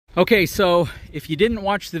Okay, so if you didn't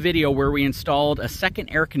watch the video where we installed a second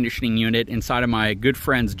air conditioning unit inside of my good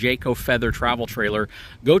friend's Jayco Feather travel trailer,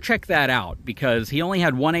 go check that out because he only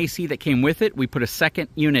had one AC that came with it. We put a second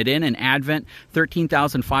unit in, an Advent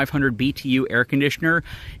 13,500 BTU air conditioner.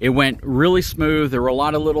 It went really smooth. There were a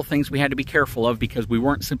lot of little things we had to be careful of because we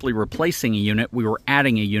weren't simply replacing a unit, we were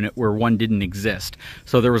adding a unit where one didn't exist.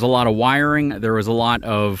 So there was a lot of wiring, there was a lot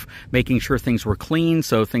of making sure things were clean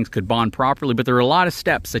so things could bond properly, but there were a lot of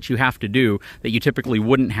steps that you have to do that you typically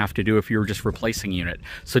wouldn't have to do if you were just replacing a unit.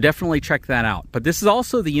 So definitely check that out. But this is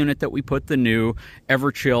also the unit that we put the new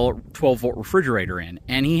Everchill 12-volt refrigerator in.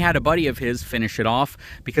 And he had a buddy of his finish it off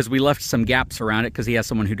because we left some gaps around it because he has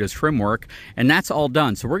someone who does trim work. And that's all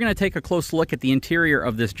done. So we're going to take a close look at the interior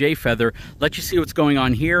of this J Feather, let you see what's going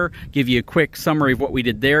on here, give you a quick summary of what we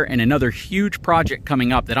did there, and another huge project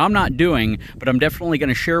coming up that I'm not doing, but I'm definitely going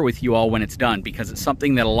to share with you all when it's done because it's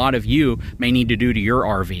something that a lot of you may need to do to your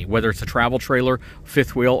RV, whether it's a travel trailer,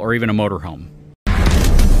 fifth wheel, or even a motorhome.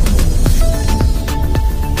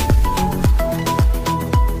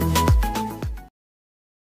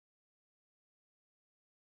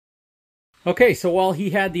 Okay, so while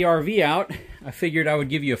he had the RV out, I figured I would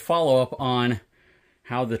give you a follow-up on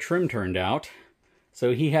how the trim turned out.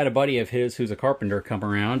 So he had a buddy of his who's a carpenter come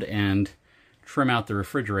around and trim out the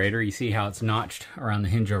refrigerator. You see how it's notched around the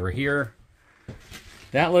hinge over here.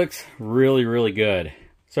 That looks really, really good.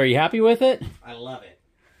 So are you happy with it? I love it.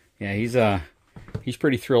 Yeah, he's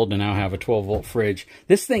pretty thrilled to now have a 12-volt fridge.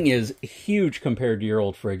 This thing is huge compared to your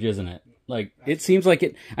old fridge, isn't it? Like, it seems like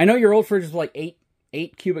it... I know your old fridge is like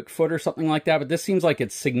 8 cubic foot or something like that, but this seems like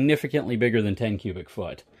it's significantly bigger than 10 cubic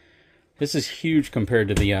foot. This is huge compared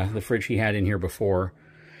to the fridge he had in here before.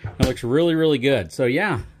 It looks really, really good. So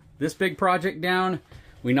yeah, this big project down.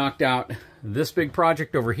 We knocked out this big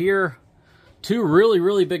project over here. Two really,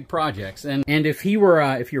 really big projects. And if he were,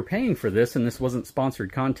 if you're paying for this, and this wasn't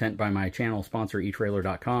sponsored content by my channel sponsor,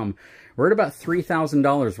 etrailer.com, we're at about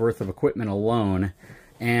 $3,000 worth of equipment alone,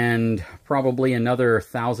 and probably another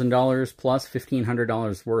 $1,000 plus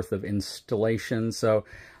 $1,500 worth of installation. So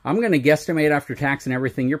I'm going to guesstimate after tax and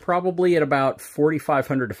everything, you're probably at about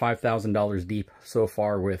 $4,500 to $5,000 deep so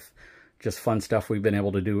far with just fun stuff we've been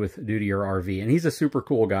able to do to your RV. And he's a super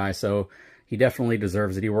cool guy, so he definitely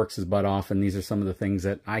deserves it. He works his butt off, and these are some of the things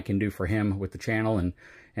that I can do for him with the channel, and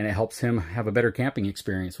it helps him have a better camping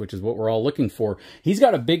experience, which is what we're all looking for. He's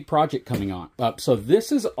got a big project coming up. So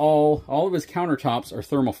this is all of his countertops are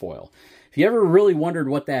thermofoil. If you ever really wondered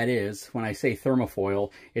what that is, when I say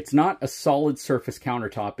thermofoil, it's not a solid surface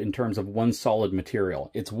countertop in terms of one solid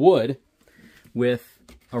material. It's wood with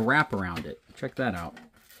a wrap around it. Check that out.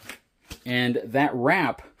 And that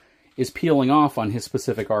wrap is peeling off on his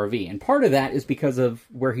specific RV. And part of that is because of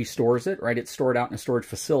where he stores it, right? It's stored out in a storage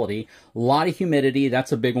facility. A lot of humidity.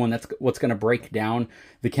 That's a big one. That's what's going to break down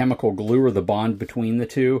the chemical glue or the bond between the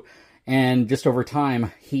two. And just over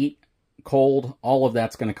time, heat, cold, all of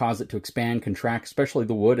that's going to cause it to expand, contract, especially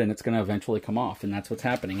the wood, and it's going to eventually come off. And that's what's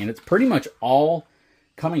happening. And it's pretty much all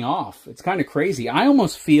coming off. It's kind of crazy. I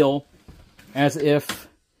almost feel as if...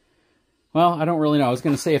 Well, I don't really know. I was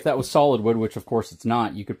going to say if that was solid wood, which of course it's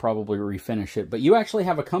not, you could probably refinish it. But you actually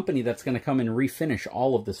have a company that's going to come and refinish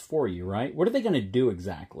all of this for you, right? What are they going to do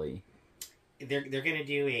exactly? They're going to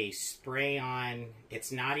do a spray on.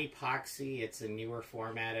 It's not epoxy. It's a newer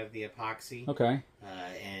format of the epoxy. Okay.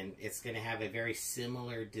 And it's going to have a very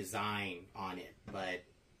similar design on it, but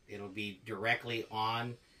it'll be directly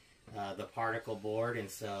on the particle board, and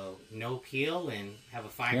so no peel, and have a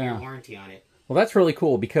 5-year warranty on it. Well, that's really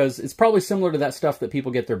cool because it's probably similar to that stuff that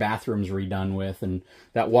people get their bathrooms redone with and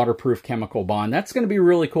that waterproof chemical bond. That's going to be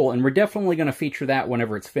really cool, and we're definitely going to feature that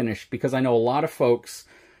whenever it's finished because I know a lot of folks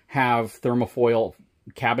have thermofoil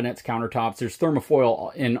cabinets, countertops. There's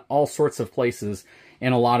thermofoil in all sorts of places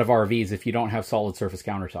in a lot of RVs if you don't have solid surface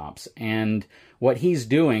countertops. And what he's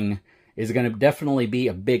doing is going to definitely be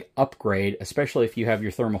a big upgrade, especially if you have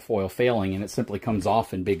your thermofoil failing and it simply comes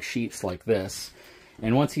off in big sheets like this.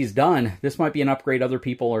 And once he's done, this might be an upgrade other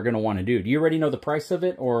people are going to want to do. Do you already know the price of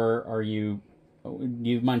it, or do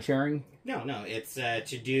you mind sharing? No. It's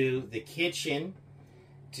to do the kitchen,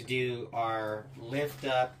 to do our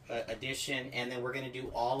lift-up addition, and then we're going to do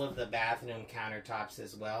all of the bathroom countertops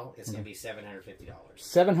as well. It's going to be $750.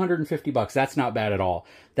 $750. That's not bad at all.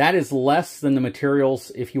 That is less than the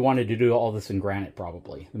materials if you wanted to do all this in granite,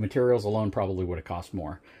 probably. The materials alone probably would have cost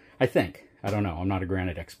more. I think. I don't know. I'm not a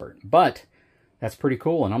granite expert. But that's pretty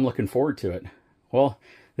cool, and I'm looking forward to it. Well,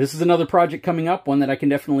 this is another project coming up, one that I can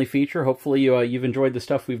definitely feature. Hopefully you've enjoyed the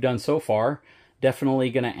stuff we've done so far. Definitely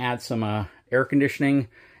going to add some air conditioning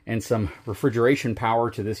and some refrigeration power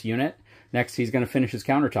to this unit. Next, he's going to finish his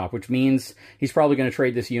countertop, which means he's probably going to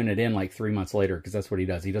trade this unit in like 3 months later, because that's what he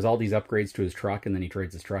does. He does all these upgrades to his truck, and then he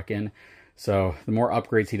trades his truck in. So the more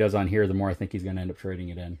upgrades he does on here, the more I think he's going to end up trading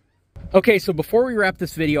it in. Okay, so before we wrap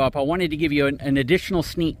this video up, I wanted to give you an additional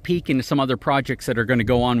sneak peek into some other projects that are going to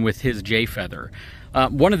go on with his J-Feather.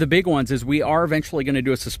 One of the big ones is we are eventually going to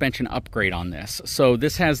do a suspension upgrade on this. So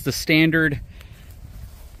this has the standard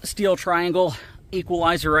steel triangle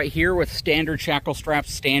equalizer right here with standard shackle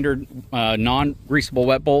straps, standard non-greasable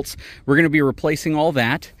wet bolts. We're going to be replacing all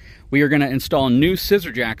that. We are going to install new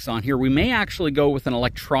scissor jacks on here. We may actually go with an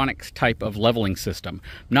electronics type of leveling system.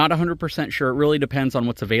 Not 100% sure. It really depends on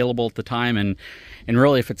what's available at the time and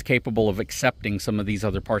really if it's capable of accepting some of these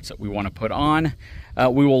other parts that we want to put on.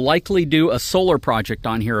 We will likely do a solar project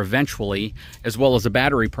on here eventually, as well as a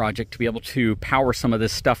battery project to be able to power some of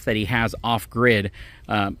this stuff that he has off-grid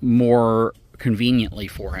more conveniently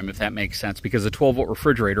for him, if that makes sense, because a 12-volt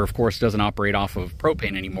refrigerator, of course, doesn't operate off of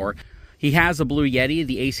propane anymore. He has a Blue Yeti,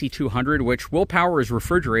 the AC200, which will power his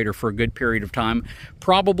refrigerator for a good period of time.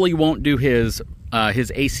 Probably won't do his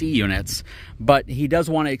AC units, but he does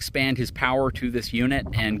want to expand his power to this unit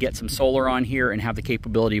and get some solar on here and have the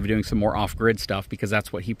capability of doing some more off-grid stuff, because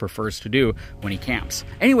that's what he prefers to do when he camps.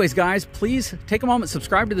 Anyways, guys, please take a moment,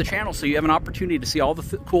 subscribe to the channel so you have an opportunity to see all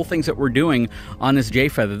the cool things that we're doing on this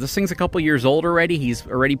J-Feather. This thing's a couple years old already. He's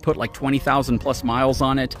already put like 20,000 plus miles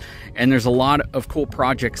on it, and there's a lot of cool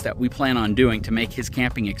projects that we plan on doing to make his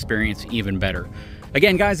camping experience even better.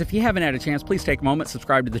 Again, guys, if you haven't had a chance, please take a moment,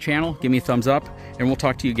 subscribe to the channel, give me a thumbs up, and we'll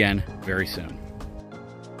talk to you again very soon.